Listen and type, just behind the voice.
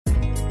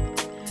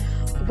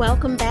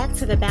Welcome back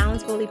to the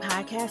Balance Bully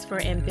podcast for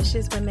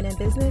ambitious women in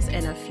business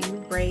and a few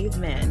brave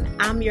men.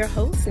 I'm your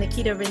host,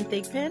 Naketa Ren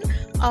Thigpen,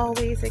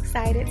 always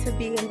excited to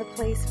be in the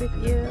place with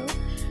you.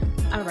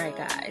 All right,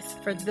 guys,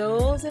 for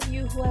those of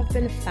you who have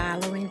been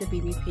following the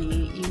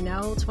BBP, you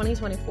know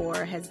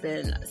 2024 has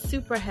been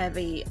super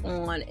heavy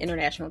on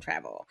international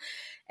travel.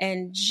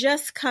 And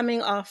just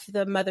coming off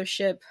the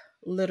mothership,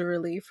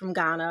 literally from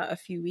Ghana a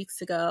few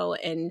weeks ago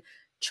and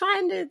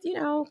trying to,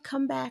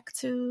 come back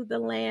to the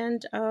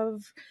land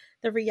of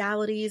the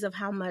realities of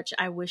how much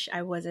I wish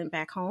I wasn't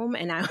back home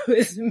and I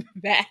was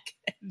back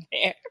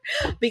there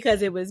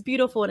because it was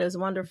beautiful and it was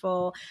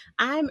wonderful.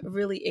 I'm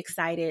really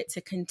excited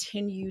to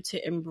continue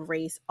to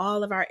embrace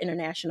all of our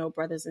international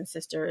brothers and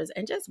sisters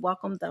and just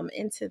welcome them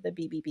into the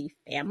BBB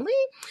family.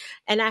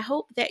 And I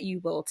hope that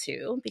you will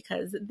too,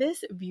 because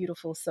this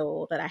beautiful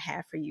soul that I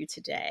have for you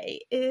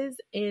today is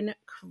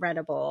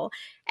incredible.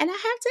 And I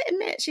have to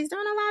admit, she's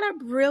done a lot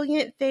of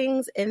brilliant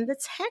things in the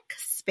tech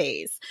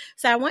space.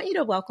 So I want you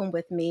to welcome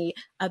with me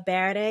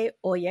Ebere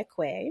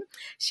Oyekwe.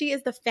 She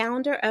is the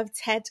founder of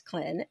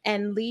Tekdlin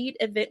and lead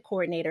event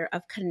coordinator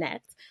of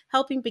Connect,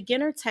 helping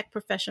beginner tech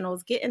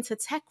professionals get into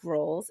tech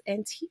roles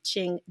and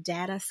teaching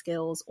data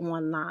skills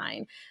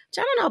online. Which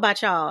I don't know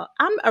about y'all.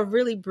 I'm a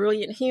really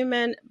brilliant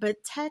human,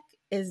 but tech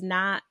is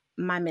not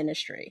my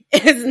ministry.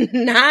 It's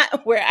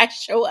not where I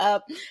show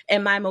up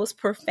in my most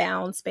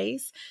profound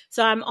space.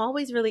 So I'm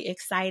always really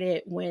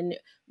excited when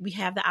we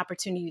have the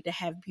opportunity to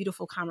have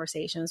beautiful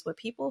conversations with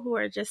people who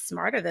are just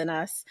smarter than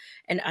us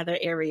in other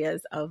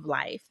areas of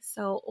life.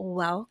 So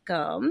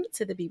welcome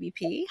to the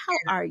BBP.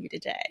 How are you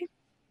today?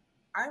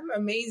 I'm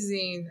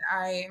amazing.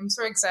 I am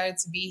so excited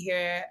to be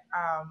here.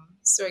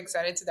 So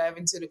excited to dive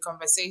into the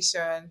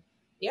conversation.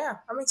 Yeah,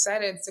 I'm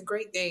excited. It's a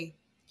great day.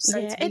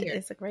 Yeah, it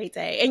is a great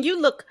day. And you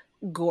look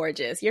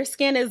gorgeous. Your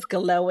skin is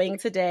glowing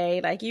today.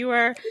 Like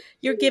you're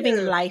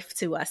giving life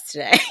to us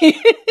today.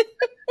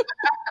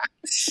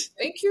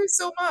 Thank you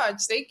so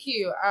much. Thank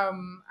you.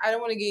 I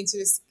don't want to get into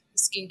this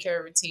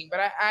skincare routine, but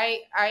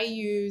I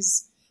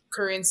use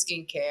Korean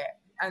skincare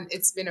and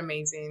it's been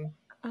amazing.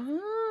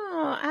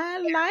 Oh, I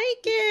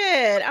like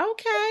it.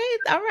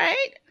 Okay. All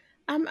right.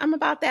 I'm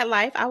about that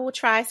life. I will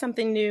try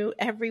something new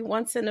every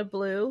once in a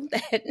blue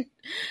that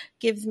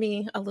gives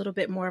me a little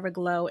bit more of a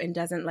glow and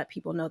doesn't let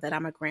people know that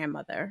I'm a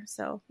grandmother.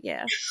 So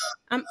yeah,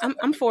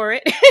 I'm for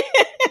it.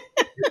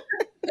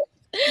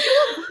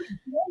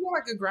 You're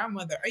like a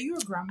grandmother. Are you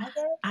a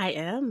grandmother? I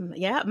am.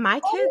 Yeah. My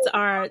kids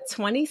are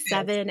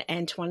 27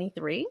 and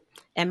 23.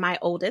 And my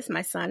oldest,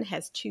 my son,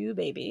 has two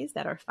babies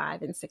that are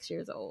 5 and 6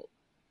 years old.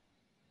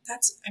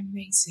 That's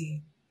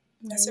amazing.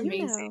 That's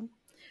amazing.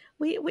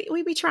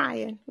 We be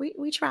trying.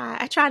 We try.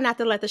 I try not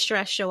to let the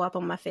stress show up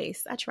on my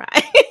face. I try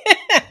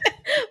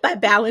by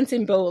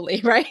balancing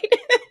boldly, right?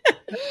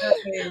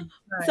 Nice.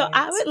 So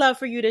I would love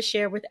for you to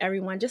share with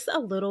everyone just a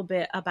little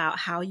bit about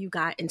how you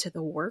got into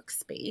the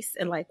workspace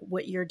and like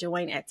what you're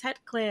doing at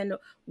Tekdlin,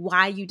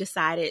 why you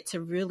decided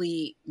to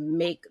really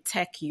make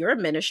tech your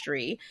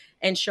ministry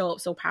and show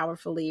up so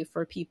powerfully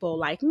for people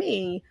like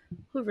me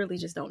who really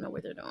just don't know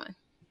what they're doing.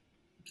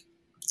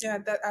 Yeah,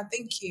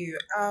 thank you.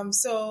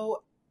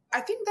 So I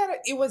think that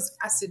it was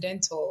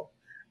accidental.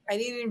 I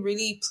didn't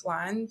really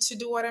plan to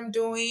do what I'm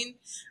doing.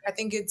 I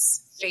think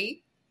it's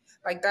fate.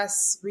 Like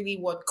that's really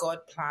what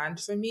God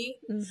planned for me.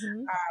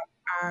 Mm-hmm.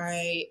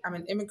 I'm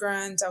an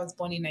immigrant. I was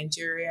born in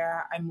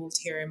Nigeria. I moved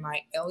here in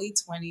my early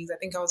 20s. I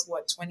think I was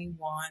 21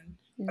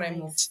 when I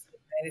moved to the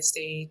United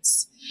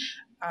States.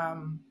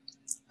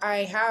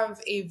 I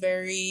have a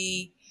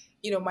very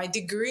my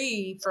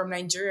degree from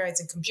Nigeria is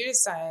in computer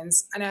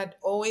science, and I'd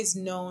always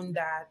known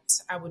that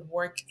I would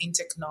work in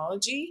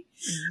technology.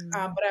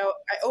 Mm-hmm. But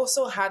I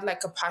also had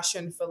like a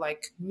passion for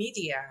like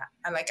media,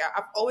 and like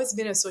I've always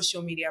been a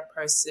social media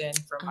person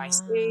from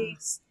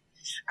MySpace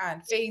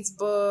and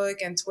Facebook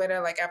and Twitter.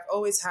 Like I've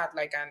always had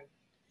like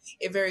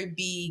a very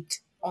big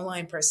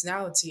online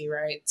personality,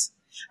 right?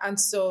 And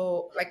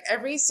so like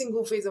every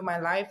single phase of my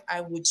life, I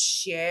would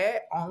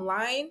share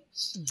online.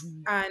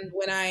 Mm-hmm. And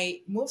when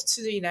I moved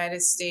to the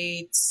United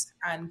States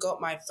and got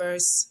my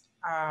first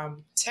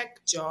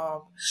tech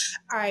job,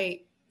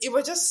 it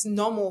was just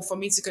normal for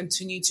me to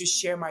continue to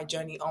share my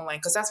journey online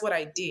because that's what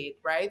I did,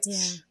 right? Yeah.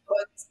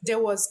 But there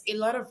was a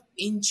lot of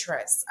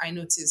interest I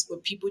noticed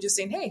with people just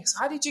saying, "Hey, so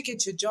how did you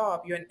get your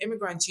job? You're an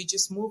immigrant. You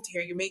just moved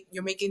here.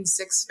 You're making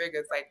 6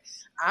 figures. Like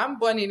I'm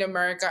born in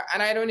America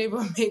and I don't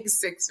even make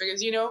 6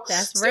 figures.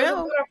 That's so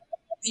real."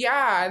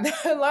 Yeah,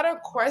 a lot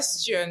of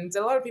questions.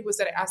 A lot of people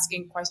started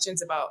asking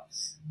questions about,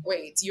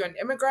 wait, you're an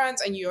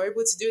immigrant and you're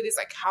able to do this?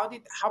 Like, how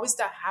is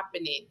that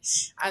happening?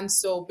 And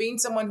so being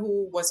someone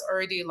who was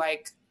already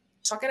like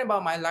talking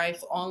about my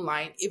life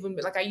online, even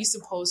like I used to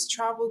post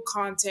travel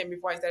content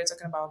before I started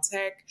talking about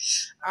tech.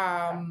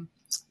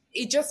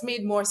 It just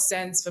made more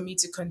sense for me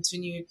to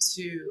continue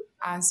to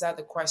answer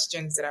the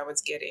questions that I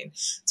was getting.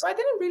 So I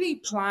didn't really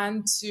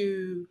plan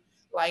to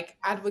like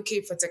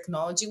advocate for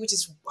technology, which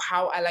is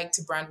how I like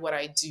to brand what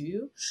I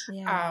do.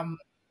 Yeah.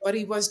 but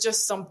it was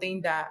just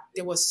something that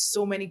there was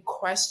so many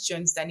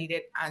questions that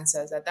needed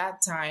answers at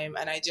that time.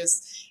 And it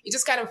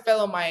just kind of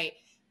fell on my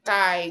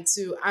thigh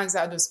to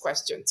answer those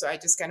questions. So I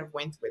just kind of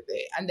went with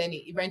it. And then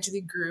it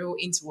eventually grew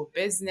into a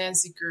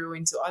business. It grew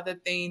into other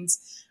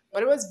things,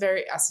 but it was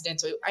very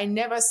accidental. I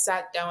never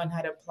sat down and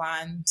had a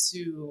plan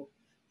to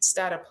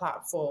start a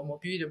platform or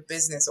build a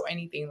business or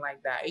anything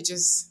like that. It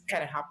just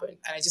kind of happened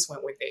and I just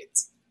went with it.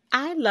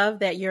 I love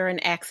that you're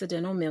an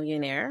accidental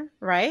millionaire,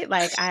 right?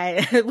 Like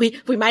we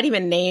might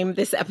even name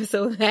this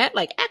episode that,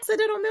 like,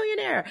 accidental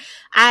millionaire.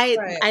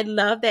 I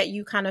love that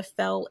you kind of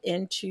fell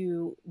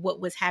into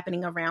what was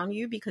happening around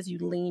you because you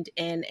leaned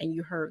in and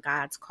you heard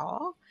God's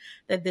call,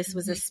 that this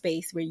was a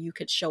space where you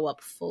could show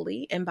up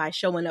fully. And by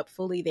showing up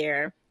fully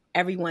there,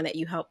 everyone that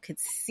you help could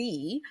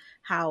see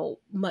how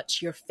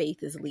much your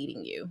faith is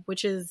leading you,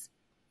 which is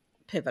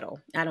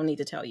pivotal. I don't need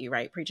to tell you,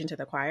 right? Preaching to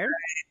the choir.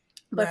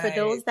 But for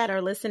those that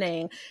are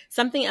listening,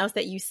 something else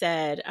that you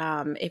said,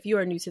 if you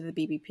are new to the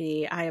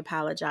BBP, I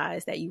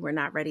apologize that you were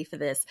not ready for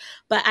this.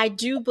 But I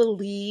do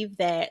believe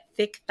that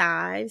thick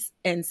thighs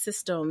and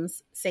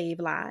systems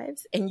save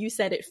lives. And you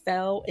said it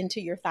fell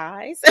into your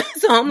thighs.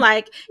 So I'm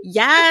like,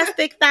 yes,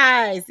 thick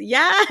thighs.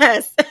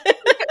 Yes.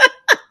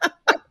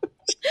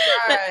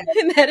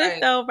 That it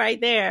fell right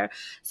there.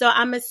 So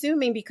I'm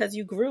assuming because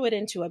you grew it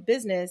into a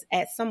business,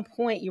 at some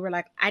point you were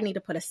like, I need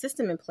to put a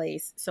system in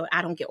place so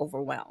I don't get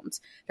overwhelmed.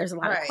 There's a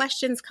lot of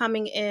questions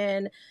coming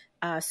in.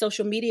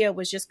 Social media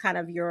was just kind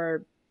of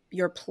your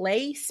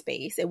play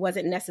space. It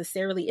wasn't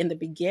necessarily in the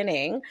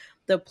beginning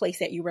the place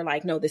that you were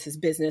like, no, this is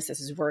business,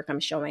 this is work, I'm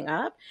showing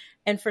up.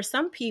 And for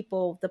some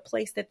people, the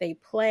place that they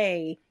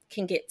play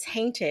can get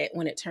tainted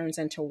when it turns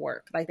into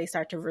work. Like they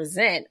start to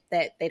resent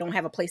that they don't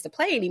have a place to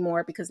play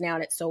anymore because now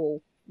it's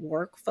so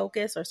work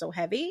focused or so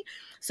heavy.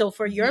 So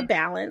for your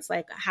balance,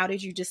 like, how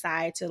did you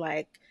decide to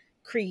like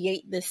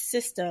create this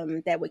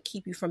system that would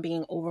keep you from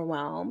being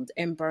overwhelmed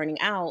and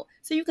burning out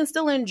so you can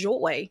still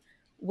enjoy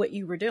what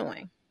you were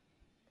doing?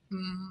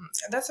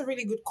 That's a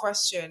really good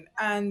question.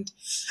 And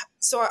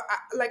so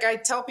I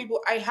tell people,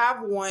 I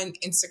have one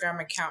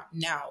Instagram account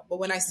now, but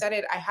when I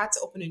started, I had to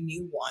open a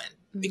new one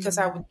because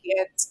I would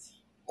get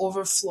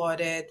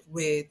overflooded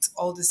with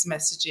all these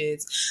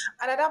messages.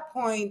 And at that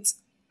point,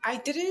 I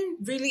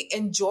didn't really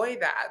enjoy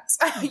that.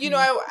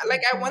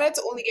 I wanted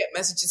to only get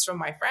messages from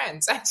my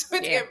friends. I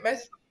didn't get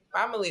messages from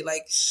my family.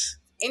 Like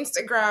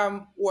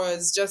Instagram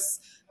was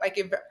just like,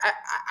 if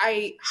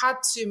I had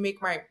to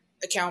make my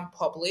account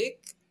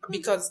public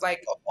because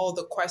like all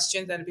the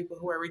questions and the people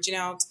who were reaching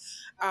out.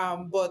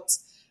 But,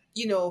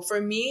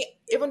 for me,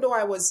 even though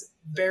I was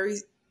very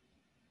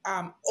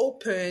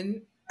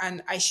open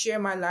and I share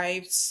my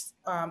life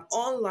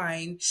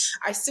online,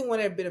 I still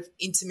wanted a bit of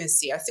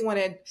intimacy. I still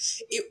wanted,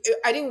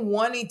 I didn't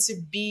want it to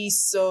be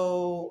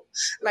so,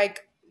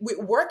 like, with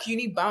work, you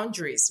need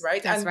boundaries,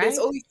 right? That's There's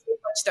only so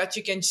much that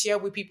you can share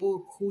with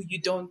people who you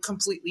don't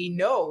completely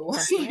know,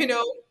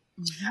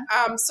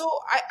 So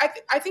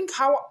I think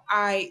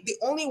the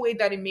only way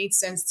that it made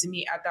sense to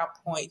me at that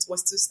point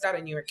was to start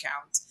a new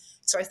account.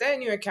 So I started a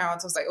new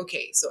account. I was like,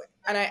 okay. So,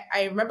 and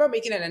I remember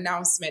making an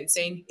announcement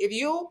saying, if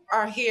you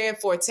are here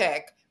for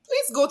tech,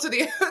 please go to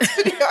the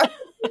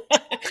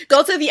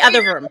go to the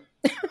other room.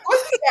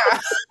 Yeah.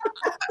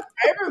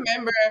 I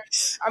remember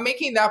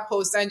making that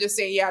post and just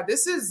saying, yeah,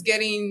 this is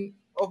getting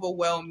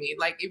overwhelming.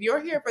 Like, if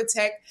you're here for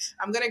tech,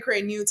 I'm gonna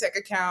create a new tech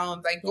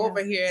account. Like, go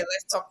over here,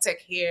 let's talk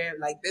tech here.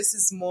 Like, this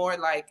is more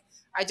like,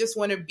 I just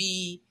want to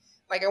be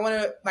like, I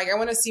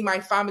want to see my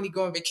family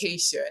go on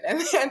vacation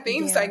and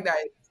things like that.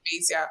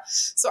 Yeah.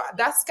 So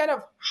that's kind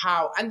of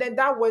how, and then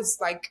that was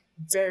like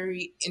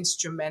very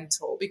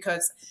instrumental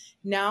because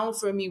now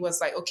for me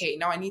was like, okay,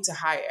 now I need to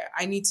hire,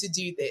 I need to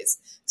do this.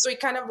 So it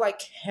kind of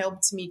like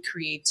helped me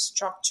create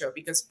structure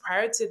because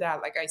prior to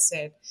that, like I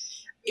said,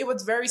 it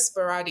was very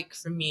sporadic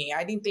for me.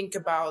 I didn't think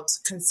about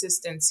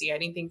consistency. I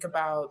didn't think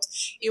about,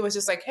 it was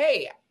just like,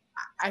 hey,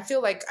 I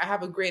feel like I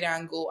have a great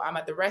angle. I'm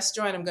at the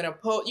restaurant. I'm going to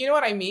post, you know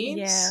what I mean?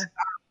 Yeah.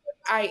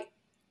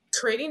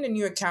 Creating a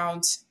new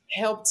account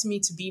helped me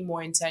to be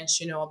more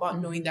intentional about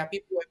knowing that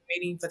people were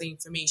waiting for the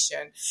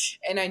information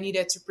and I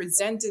needed to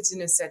present it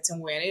in a certain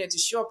way. I needed to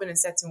show up in a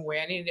certain way.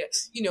 I needed,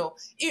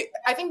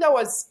 I think that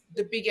was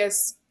the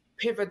biggest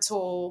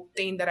pivotal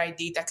thing that I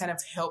did that kind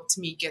of helped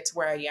me get to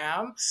where I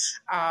am.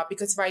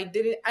 Because if I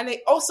didn't, and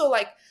it also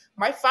like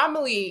my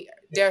family,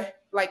 they're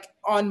like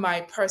on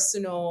my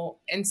personal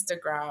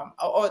Instagram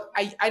or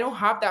I don't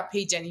have that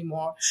page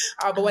anymore.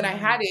 But when I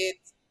had it,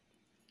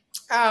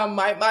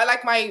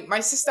 my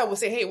sister would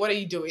say, hey, what are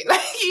you doing? Like,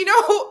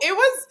 it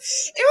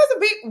was a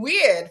bit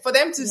weird for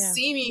them to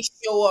see me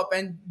show up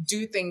and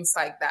do things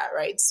like that.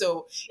 Right.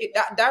 So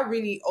that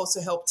really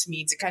also helped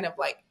me to kind of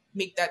like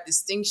make that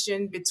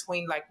distinction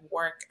between like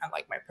work and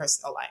like my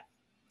personal life.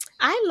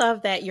 I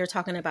love that you're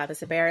talking about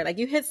this, Ebere. Like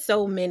you hit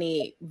so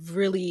many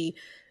really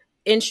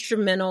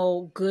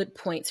instrumental good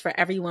points for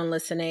everyone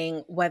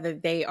listening, whether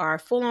they are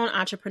full-on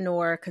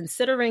entrepreneur,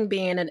 considering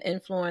being an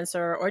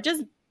influencer, or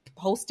just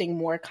posting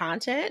more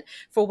content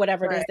for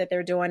whatever it is that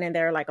they're doing in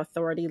their like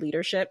authority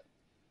leadership.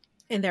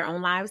 in their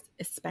own lives,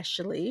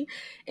 especially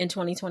in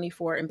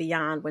 2024 and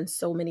beyond, when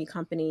so many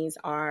companies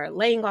are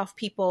laying off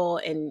people,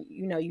 and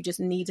you just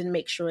need to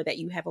make sure that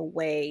you have a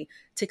way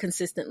to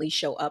consistently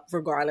show up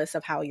regardless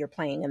of how you're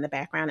playing in the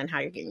background and how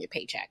you're getting your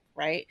paycheck,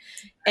 right?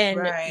 And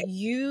Right.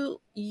 you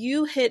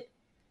hit,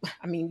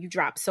 I mean, you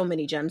dropped so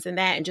many gems in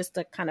that. And just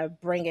to kind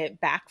of bring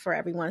it back for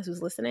everyone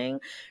who's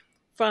listening,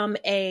 from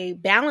a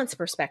balance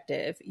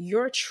perspective,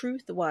 your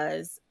truth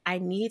was, I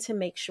need to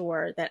make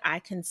sure that I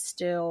can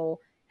still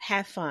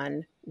have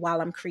fun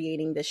while I'm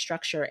creating this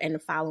structure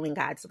and following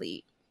God's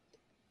lead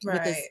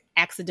with this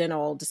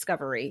accidental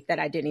discovery that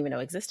I didn't even know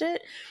existed.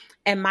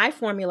 And my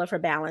formula for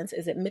balance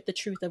is admit the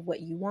truth of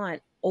what you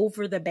want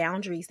over the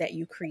boundaries that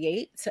you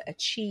create to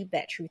achieve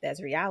that truth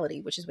as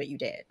reality, which is what you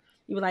did.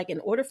 You were like, in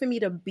order for me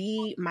to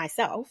be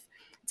myself,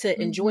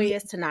 to enjoy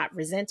it, to not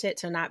resent it,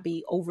 to not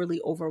be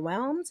overly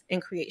overwhelmed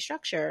and create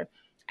structure,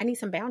 I need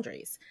some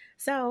boundaries.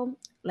 So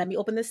let me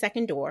open the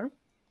second door,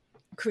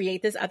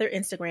 create this other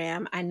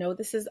Instagram. I know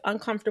this is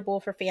uncomfortable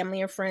for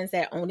family and friends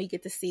that only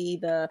get to see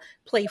the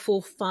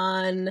playful,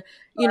 fun,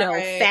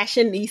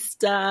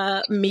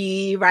 fashionista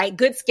me, right?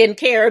 Good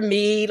skincare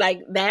me,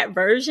 like that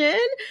version.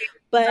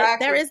 But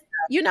there is,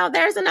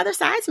 there's another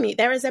side to me.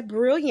 There is a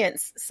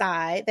brilliance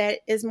side that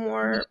is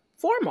more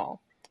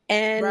formal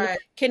and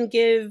can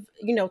give,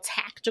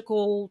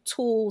 tactical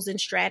tools and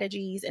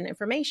strategies and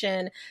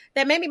information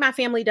that maybe my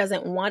family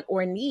doesn't want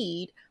or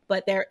need,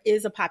 but there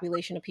is a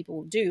population of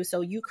people who do.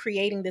 So you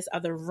creating this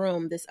other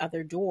room, this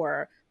other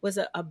door was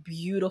a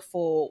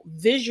beautiful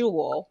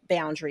visual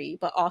boundary,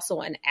 but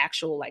also an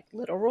actual, like,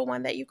 literal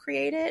one that you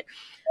created.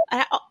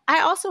 I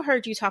also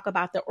heard you talk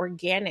about the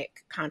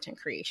organic content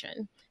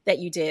creation that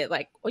you did.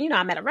 Like,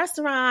 I'm at a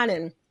restaurant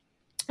and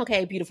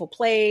okay, beautiful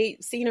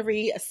plate,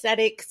 scenery,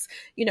 aesthetics,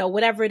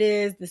 whatever it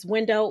is, this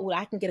window,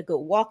 I can get a good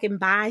walking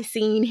by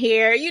scene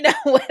here,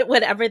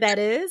 whatever that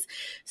is.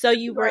 So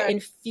you were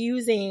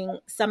infusing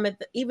some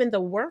of even the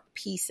work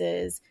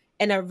pieces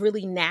in a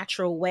really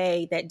natural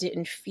way that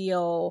didn't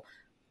feel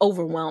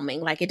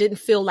overwhelming. Like, it didn't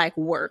feel like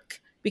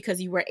work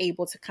because you were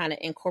able to kind of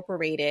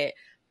incorporate it,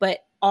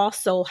 but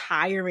also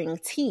hiring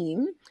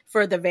team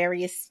for the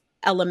various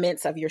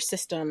elements of your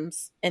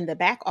systems in the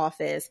back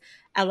office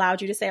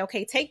allowed you to say,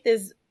 okay, take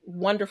this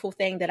wonderful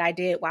thing that I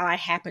did while I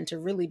happened to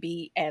really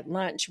be at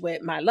lunch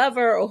with my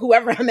lover or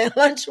whoever I'm at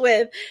lunch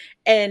with.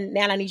 And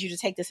now I need you to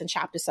take this and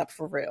chop this up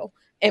for real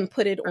and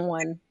put it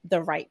on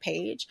the right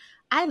page.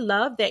 I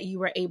love that you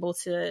were able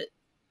to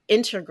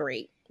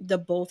integrate the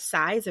both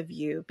sides of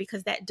you,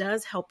 because that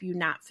does help you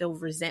not feel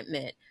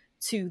resentment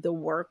to the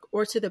work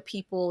or to the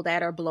people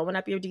that are blowing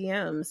up your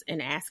DMs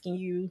and asking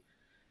you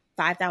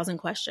 5,000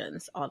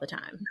 questions all the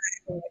time.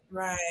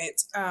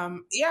 Right.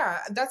 Yeah,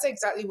 that's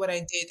exactly what I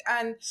did.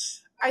 And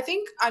I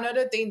think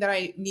another thing that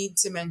I need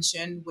to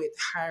mention with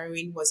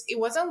hiring was, it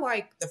wasn't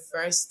like the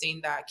first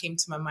thing that came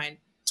to my mind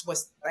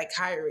was like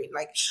hiring.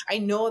 Like, I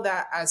know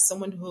that as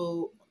someone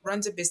who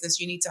runs a business,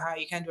 you need to hire,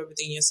 you can't do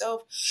everything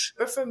yourself.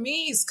 But for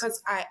me, it's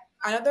because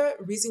another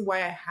reason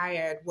why I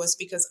hired was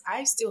because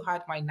I still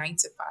had my 9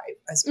 to 5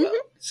 as well.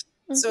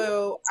 Mm-hmm.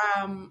 So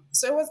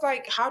it was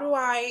like, how do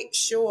I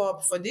show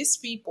up for these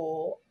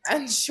people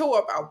and show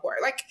up at work?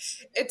 Like,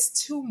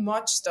 it's too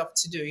much stuff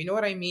to do. You know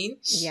what I mean?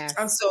 Yeah.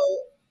 And so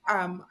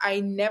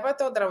I never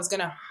thought that I was going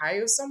to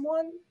hire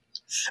someone,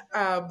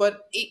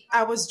 but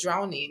I was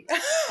drowning.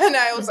 And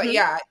I was like,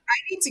 yeah,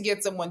 I need to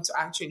get someone to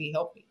actually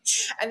help me.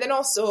 And then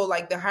also,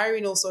 like, the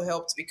hiring also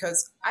helped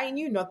because I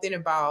knew nothing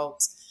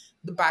about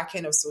the back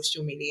end of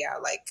social media.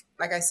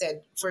 Like I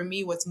said, for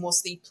me, it was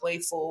mostly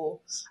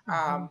playful.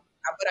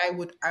 But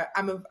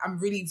I'm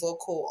really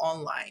vocal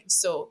online.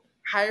 So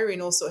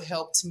hiring also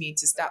helped me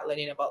to start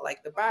learning about,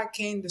 like, the back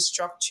end, the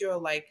structure,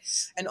 like,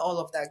 and all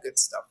of that good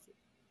stuff.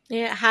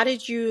 Yeah. How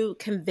did you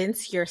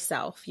convince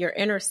yourself, your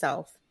inner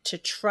self, to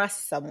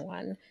trust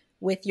someone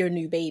with your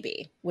new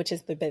baby, which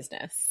is the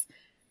business?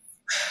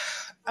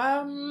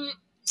 I'm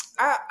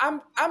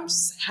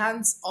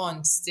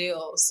hands-on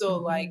still. So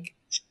like,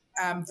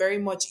 I'm very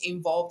much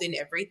involved in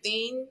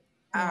everything,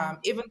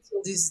 even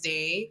till this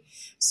day.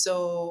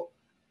 So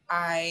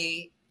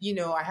I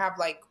have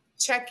like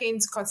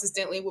check-ins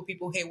consistently with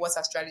people. Hey, what's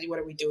our strategy? What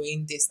are we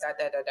doing? This, that.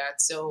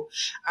 So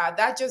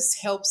that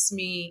just helps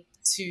me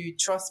to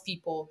trust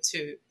people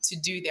to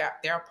do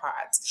their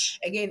part.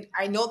 Again,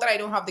 I know that I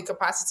don't have the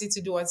capacity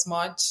to do as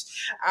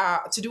much,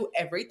 to do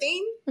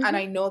everything. And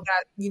I know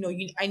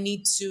that, I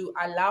need to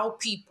allow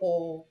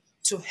people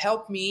to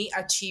help me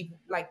achieve,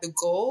 like, the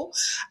goal.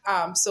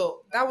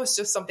 So that was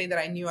just something that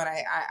I knew, and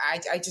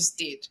I just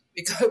did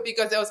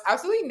because there was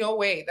absolutely no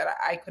way that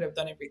I could have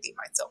done everything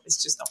myself.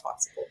 It's just not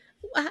possible.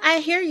 I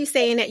hear you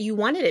saying that you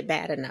wanted it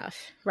bad enough,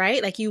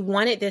 right? Like, you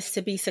wanted this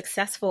to be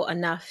successful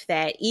enough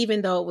that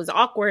even though it was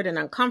awkward and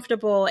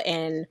uncomfortable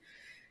and,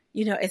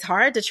 it's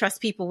hard to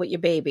trust people with your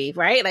baby,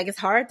 right? Like, it's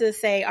hard to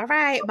say, all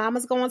right,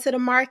 mama's going to the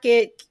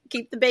market,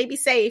 keep the baby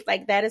safe.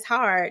 Like, that is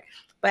hard.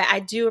 But I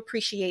do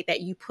appreciate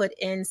that you put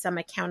in some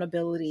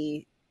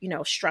accountability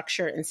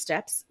structure and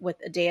steps with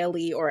a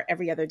daily or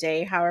every other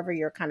day, however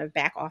your kind of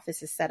back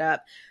office is set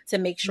up, to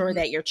make sure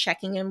that you're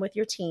checking in with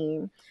your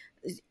team,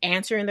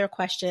 answering their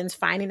questions,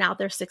 finding out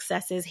their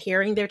successes,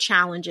 hearing their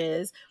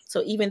challenges.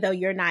 So even though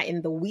you're not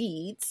in the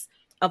weeds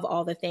of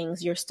all the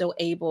things, you're still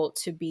able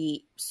to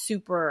be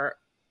super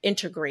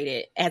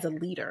integrated as a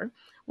leader,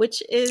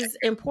 which is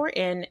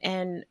important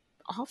and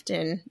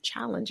often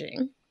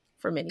challenging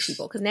for many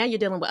people, because now you're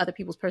dealing with other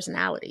people's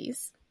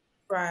personalities.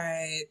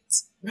 Right.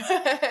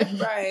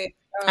 Right.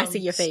 I see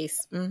your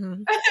face.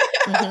 Mm-hmm.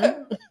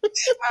 Yeah,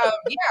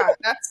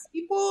 that's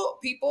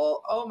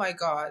people, oh my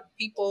God,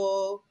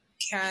 people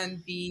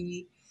can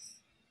be,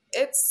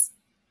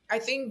 I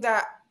think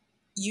that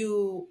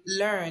you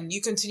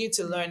continue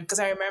to learn. Because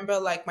I remember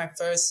like my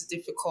first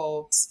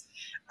difficult,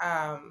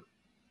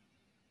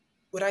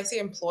 would I say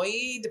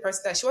employee? The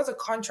person that she was a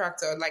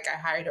contractor, like I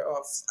hired her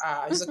off.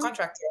 She was a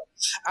contractor,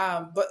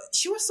 but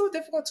she was so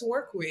difficult to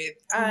work with,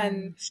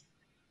 and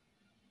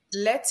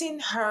letting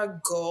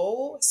her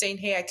go, saying,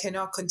 "Hey, I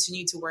cannot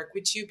continue to work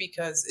with you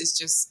because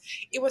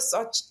it was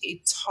such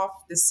a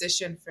tough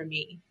decision for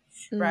me,"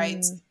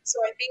 right? So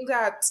I think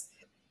that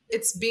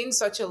it's been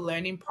such a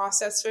learning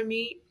process for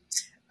me.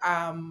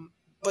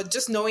 But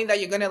just knowing that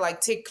you're going to like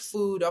take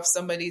food off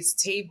somebody's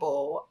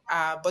table,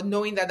 but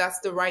knowing that that's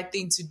the right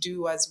thing to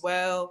do as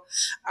well,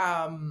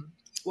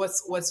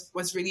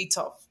 was really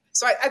tough.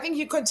 So I think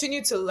you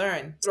continue to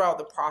learn throughout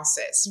the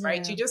process,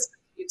 right? You just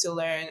continue to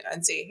learn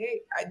and say,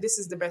 hey, this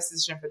is the best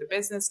decision for the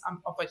business.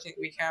 Unfortunately,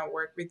 we can't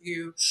work with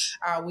you.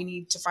 We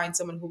need to find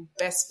someone who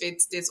best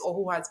fits this or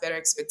who has better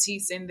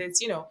expertise in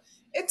this,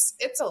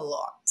 It's a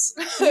lot.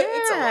 Yeah.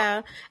 It's a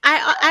lot.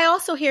 I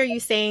also hear you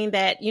saying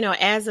that,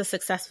 as a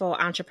successful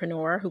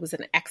entrepreneur who was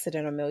an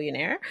accidental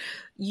millionaire,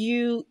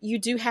 you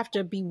do have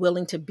to be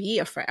willing to be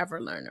a forever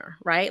learner,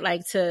 right?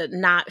 Like to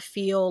not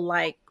feel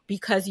like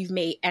because you've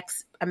made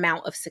X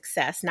amount of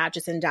success, not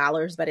just in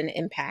dollars, but in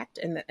impact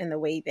in the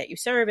way that you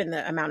serve and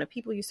the amount of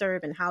people you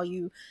serve and how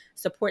you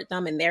support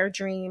them in their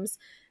dreams,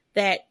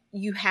 that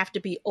you have to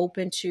be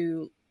open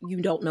to,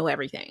 you don't know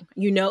everything.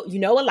 You know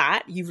a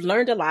lot, you've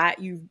learned a lot,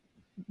 you've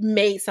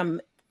made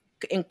some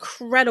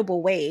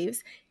incredible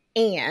waves,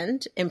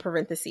 and in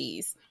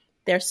parentheses,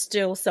 there's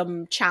still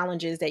some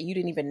challenges that you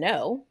didn't even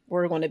know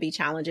were going to be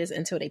challenges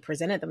until they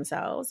presented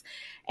themselves.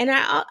 And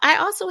I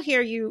also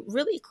hear you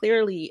really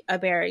clearly,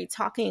 Ebere,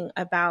 talking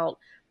about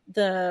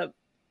the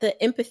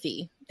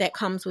empathy that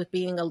comes with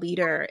being a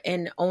leader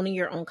and owning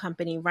your own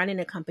company, running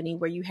a company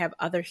where you have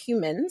other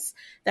humans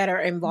that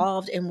are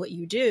involved in what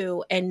you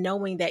do, and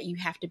knowing that you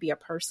have to be a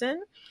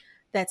person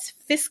that's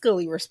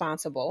fiscally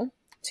responsible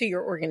to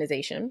your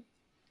organization,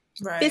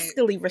 Right.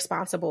 fiscally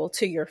responsible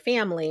to your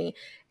family,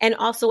 and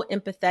also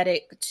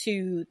empathetic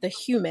to the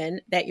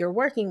human that you're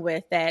working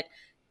with, that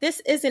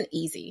this isn't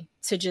easy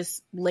to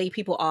just lay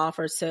people off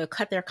or to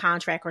cut their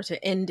contract or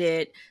to end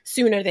it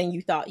sooner than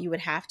you thought you would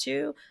have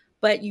to.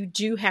 But you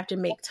do have to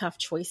make tough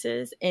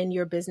choices in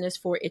your business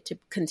for it to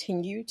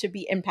continue to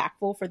be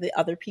impactful for the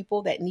other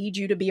people that need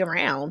you to be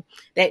around,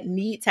 that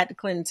need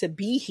Tekdlin to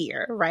be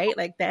here, right?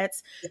 Like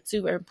that's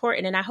super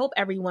important. And I hope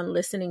everyone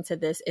listening to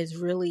this is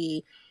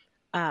really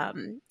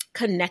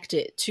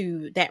connected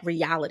to that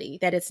reality,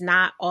 that it's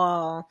not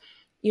all,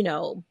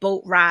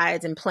 boat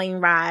rides and plane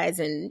rides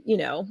and,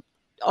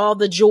 all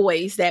the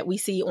joys that we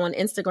see on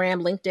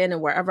Instagram, LinkedIn,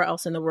 and wherever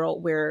else in the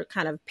world we're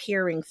kind of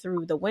peering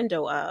through the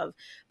window of.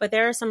 But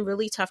there are some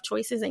really tough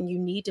choices, and you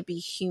need to be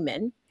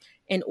human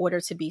in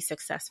order to be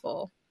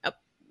successful.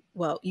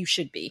 Well, you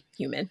should be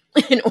human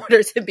in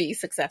order to be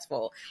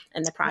successful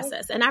in the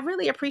process. And I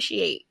really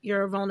appreciate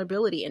your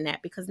vulnerability in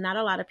that, because not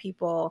a lot of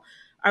people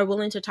are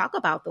willing to talk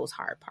about those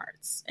hard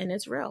parts, and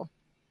it's real.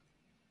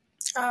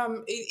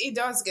 It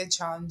does get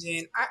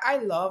challenging. I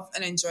love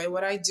and enjoy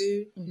what I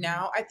do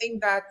now. I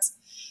think that,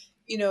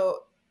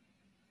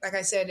 like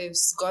I said,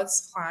 it's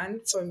God's plan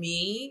for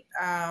me.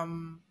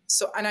 And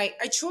I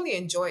truly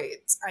enjoy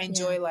it. I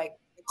enjoy like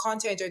the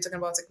content, I enjoy talking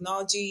about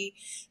technology,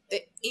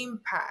 the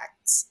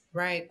impact,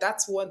 right?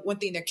 That's one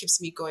thing that keeps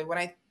me going. When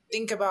I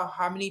think about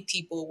how many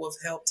people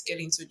we've helped get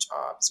into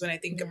jobs, when I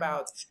think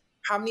about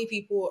how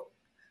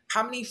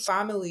many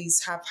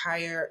families have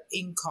higher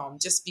income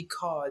just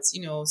because,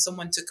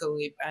 someone took a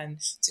leap and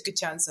took a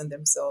chance on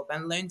themselves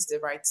and learned the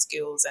right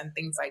skills and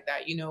things like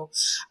that,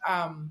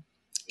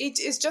 it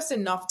is just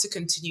enough to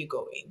continue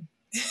going.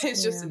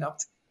 It's just enough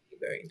to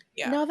continue going.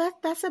 Yeah. No,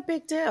 that's a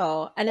big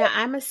deal. And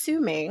I'm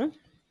assuming,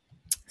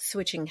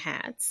 switching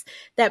hats,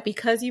 that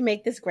because you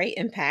make this great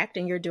impact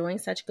and you're doing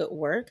such good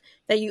work,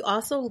 that you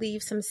also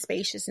leave some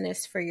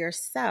spaciousness for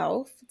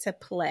yourself to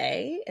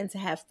play and to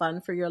have fun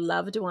for your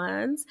loved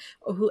ones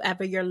or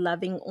whoever you're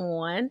loving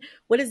on.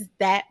 What does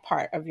that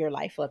part of your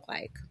life look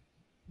like?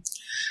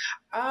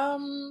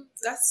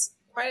 That's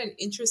quite an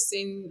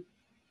interesting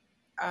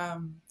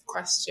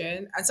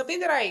question, and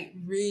something that I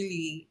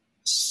really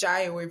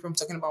shy away from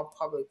talking about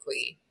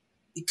publicly,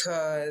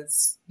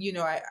 because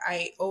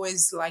I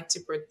always like to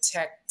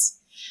protect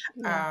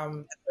Yeah.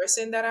 The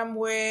person that I'm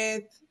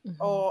with Mm-hmm.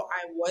 or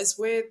I was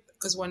with,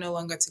 because we're no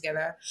longer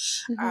together.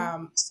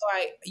 Mm-hmm. So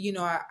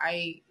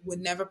I would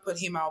never put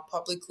him out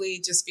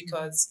publicly just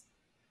because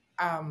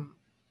um,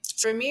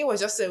 for me, it was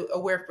just a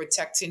way of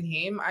protecting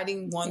him. I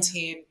didn't want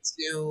Yeah. him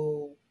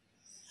to,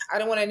 I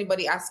don't want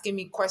anybody asking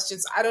me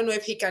questions. I don't know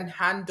if he can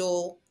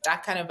handle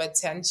that kind of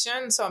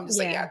attention. So I'm just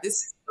like, Yeah. yeah, this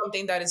is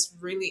something that is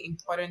really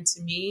important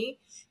to me.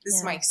 This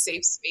is Yeah. my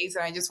safe space,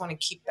 and I just want to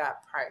keep that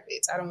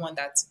private. I don't want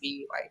that to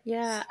be like,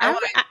 Yeah. I don't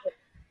want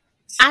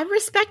I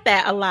respect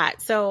that a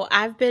lot. So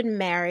I've been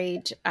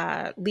married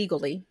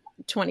legally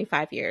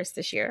 25 years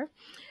this year.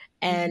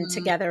 to. And Hmm.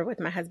 together with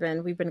my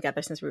husband, we've been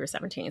together since we were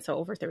 17, so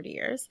over 30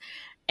 years.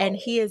 And Oh,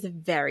 he is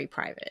very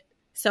private.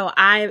 So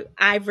I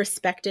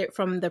respect it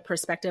from the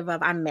perspective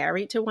of I'm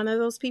married to one of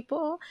those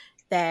people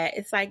that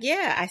it's like,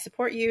 yeah, I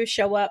support you,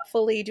 show up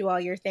fully, do all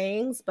your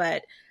things,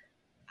 but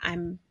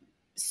I'm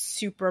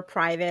super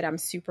private, I'm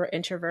super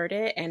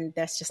introverted, and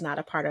that's just not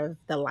a part of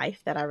the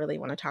life that I really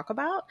want to talk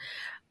about.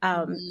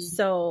 mhm.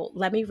 So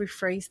let me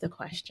rephrase the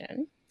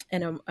question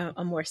in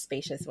a more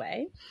spacious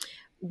way. Yeah.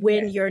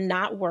 When you're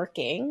not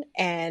working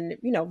and,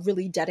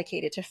 really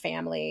dedicated to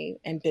family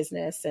and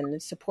business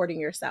and supporting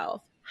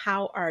yourself,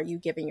 how are you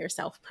giving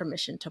yourself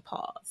permission to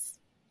pause?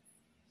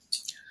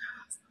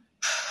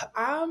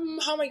 How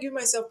am I giving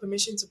myself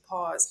permission to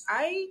pause?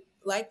 I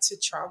like to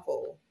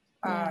travel.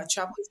 Yeah.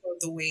 Travel is one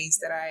of the ways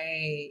that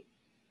I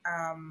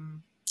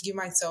give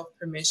myself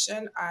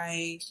permission.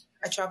 I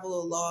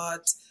travel a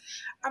lot.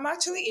 I'm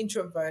actually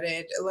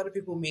introverted. A lot of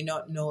people may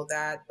not know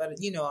that, but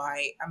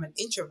I'm an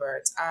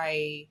introvert.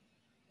 I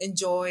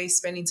enjoy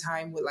spending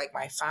time with like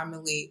my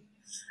family,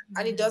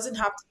 and it doesn't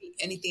have to be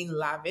anything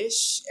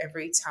lavish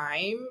every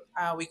time.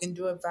 We can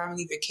do a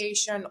family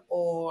vacation,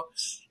 or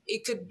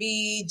it could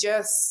be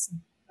just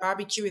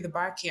barbecue in the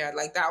backyard.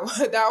 Like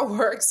that, that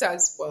works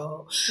as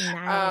well.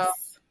 Uh,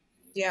 Nice.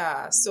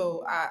 yeah.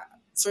 So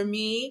for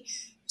me,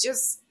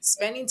 just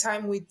spending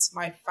time with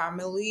my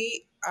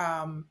family,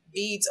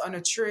 be it on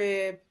a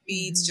trip,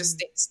 be it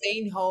just Hmm.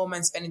 staying home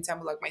and spending time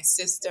with like my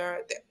sister.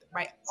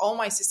 My all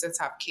my sisters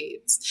have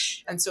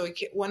kids, and so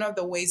one of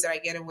the ways that I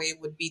get away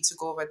would be to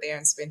go over there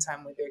and spend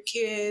time with their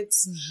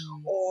kids,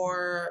 Hmm.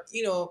 or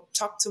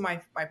talk to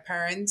my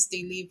parents.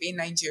 They live in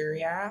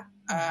Nigeria,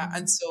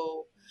 and Hmm.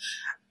 so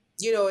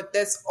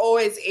there's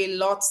always a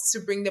lot to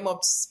bring them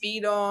up to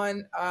speed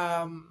on.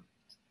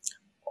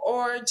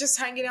 Or just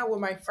hanging out with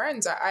my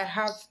friends. I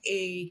have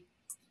a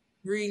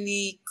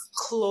really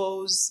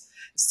close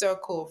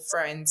circle of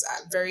friends,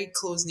 very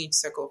close knit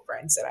circle of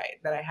friends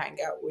that I hang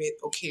out with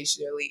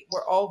occasionally.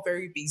 We're all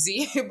very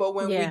busy, but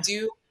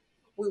Yeah.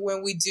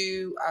 when we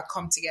do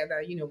come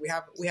together, we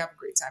have a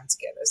great time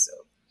together. So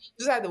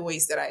those are the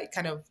ways that I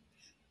kind of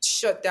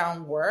shut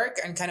down work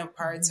and kind of Mhm.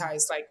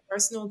 prioritize like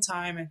personal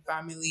time and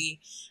family,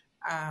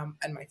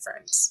 and my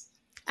friends.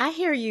 I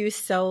hear you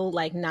so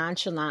like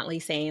nonchalantly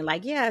saying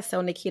like, yeah,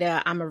 so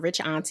Naketa, I'm a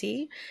rich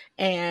auntie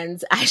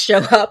and I show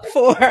up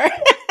for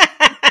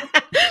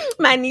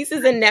my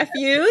nieces and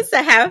nephews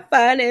to have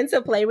fun and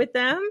to play with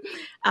them.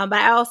 But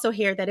I also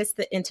hear that it's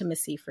the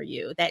intimacy for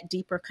you, that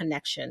deeper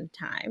connection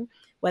time,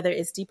 whether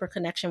it's deeper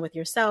connection with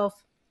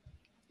yourself,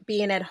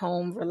 being at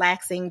home,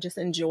 relaxing, just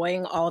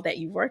enjoying all that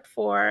you worked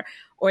for,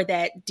 or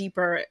that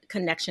deeper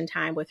connection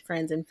time with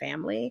friends and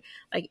family.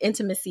 Like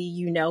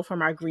intimacy,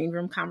 from our green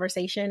room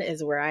conversation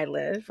is where I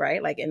live,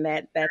 right? Like in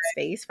that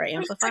space for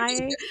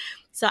amplifying.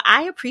 So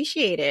I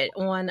appreciate it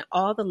on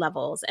all the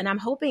levels. And I'm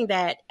hoping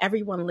that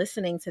everyone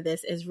listening to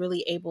this is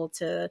really able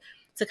to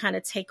kind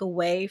of take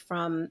away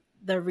from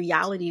the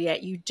reality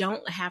that you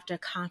don't have to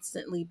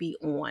constantly be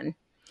on.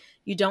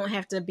 You don't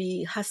have to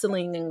be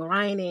hustling and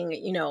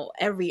grinding,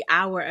 every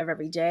hour of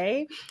every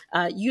day.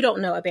 You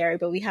don't know it, Barry,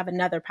 but we have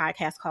another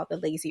podcast called The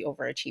Lazy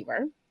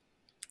Overachiever.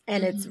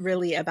 And it's Hmm.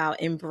 really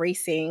about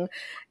embracing,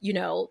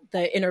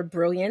 the inner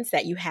brilliance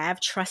that you have,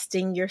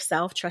 trusting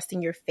yourself,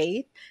 trusting your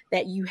faith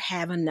that you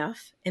have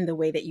enough in the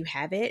way that you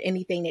have it.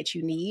 Anything that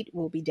you need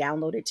will be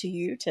downloaded to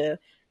you to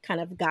kind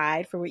of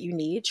guide for what you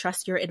need.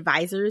 Trust your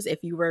advisors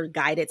if you were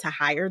guided to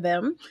hire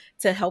them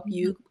to help Hmm.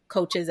 you,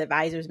 coaches,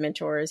 advisors,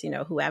 mentors,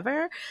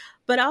 whoever.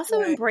 But also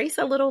Right. embrace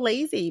a little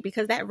lazy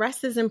because that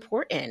rest is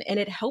important and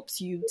it helps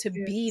you to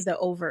be Yes. the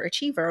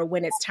overachiever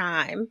when it's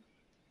time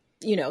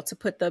to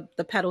put the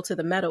pedal to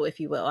the metal, if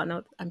you will. I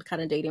know I'm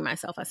kind of dating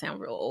myself. I sound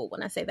real old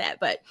when I say that,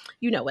 but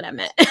you know what I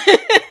meant.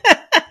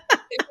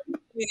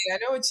 I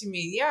know what you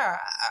mean. Yeah.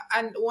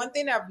 And one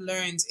thing I've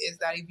learned is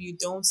that if you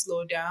don't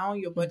slow down,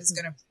 your body's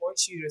Mhm. going to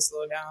force you to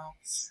slow down.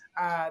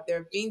 There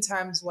have been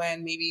times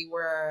when maybe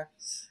we're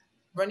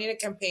running a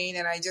campaign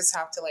and I just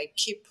have to like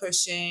keep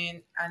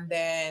pushing. And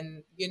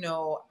then,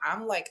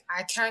 I'm like,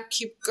 I can't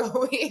keep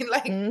going.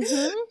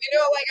 Mhm.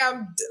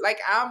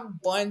 I'm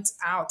burnt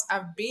out.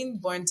 I've been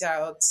burnt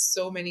out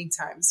so many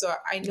times. So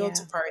I know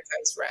to Yeah.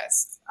 prioritize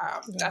rest.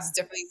 Yeah. That's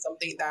definitely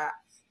something that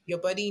your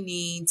body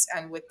needs.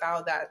 And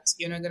without that,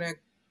 you're not going to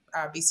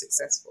be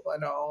successful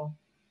at all.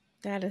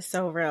 That is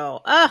so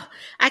real. Oh,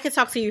 I could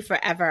talk to you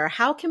forever.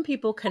 How can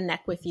people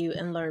connect with you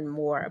and learn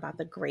more about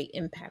the great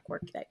impact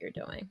work that you're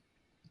doing?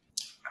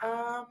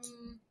 How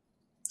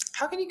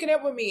can you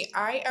connect with me?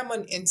 I am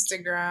on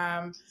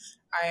Instagram.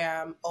 I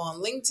am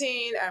on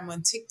LinkedIn. I'm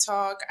on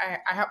TikTok. I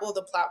have all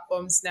the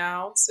platforms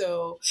now.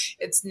 So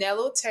it's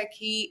Nello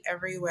Techie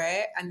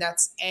everywhere. And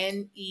that's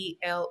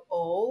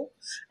Nelo.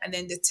 And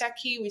then the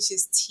Techie, which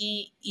is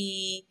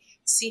Techie.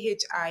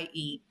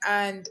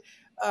 And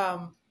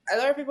a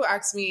lot of people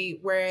ask me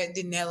where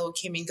the Nello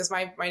came in because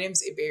my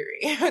name's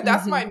Ebere.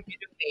 That's my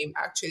middle name,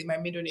 actually. My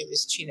middle name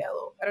is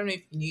Chinelo. I don't know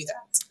if you knew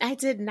that. I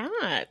did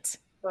not.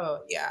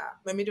 Oh, yeah.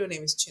 My middle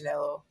name is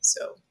Chinelo.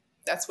 So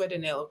that's where the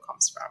Nello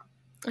comes from.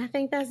 I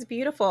think that's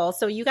beautiful.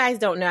 So you guys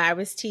don't know, I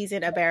was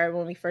teasing Ebere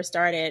when we first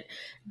started.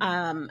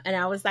 And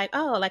I was like,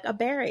 oh, like a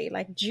berry,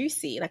 like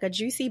juicy, like a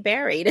juicy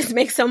berry. This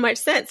makes so much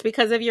sense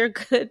because of your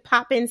good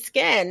popping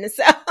skin.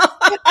 So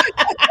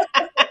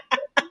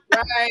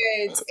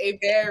right, a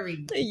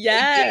berry.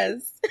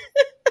 Yes.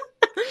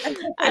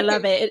 I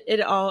love it. It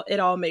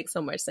all makes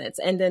so much sense.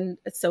 And then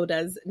so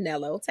does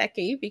Nello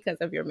Techie because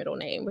of your middle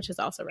name, which is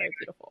also very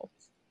beautiful.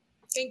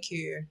 Thank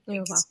you.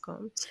 You're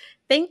welcome.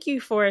 Thank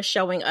you for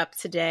showing up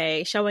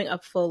today, showing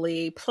up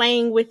fully,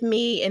 playing with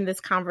me in this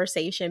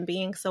conversation,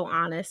 being so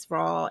honest,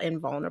 raw, and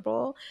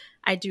vulnerable.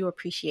 I do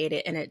appreciate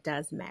it, and it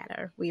does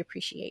matter. We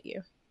appreciate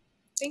you.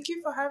 Thank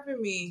you for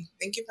having me.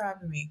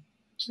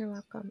 You're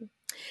welcome.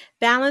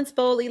 Balance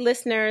Boldly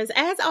listeners,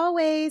 as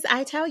always,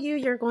 I tell you,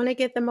 you're going to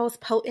get the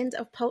most potent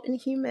of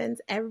potent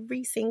humans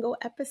every single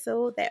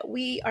episode that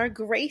we are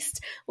graced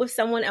with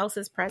someone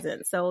else's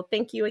presence. So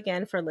thank you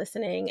again for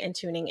listening and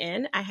tuning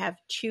in. I have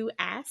 2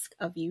 asks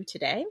of you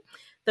today.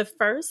 The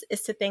first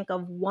is to think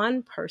of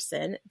one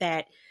person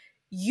that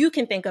you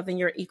can think of in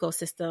your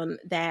ecosystem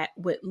that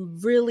would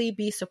really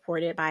be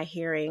supported by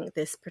hearing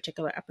this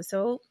particular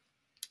episode.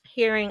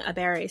 Hearing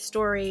Ebere's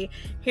story,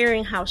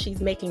 hearing how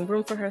she's making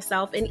room for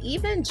herself, and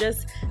even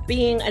just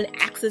being an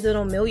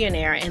accidental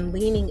millionaire and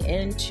leaning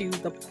into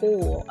the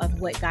pool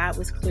of what God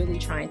was clearly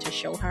trying to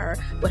show her,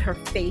 what her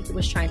faith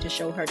was trying to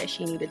show her that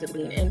she needed to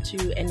lean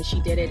into, and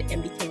she did it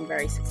and became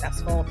very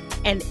successful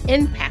and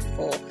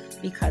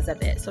impactful because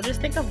of it. So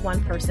just think of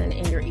one person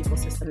in your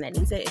ecosystem that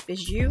needs it. If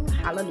it's you,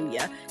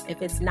 hallelujah.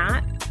 If it's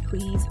not,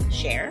 please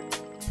share.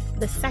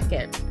 The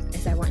second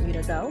is I want you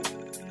to go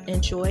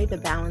enjoy the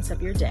balance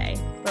of your day,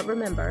 but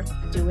remember,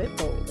 do it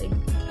boldly.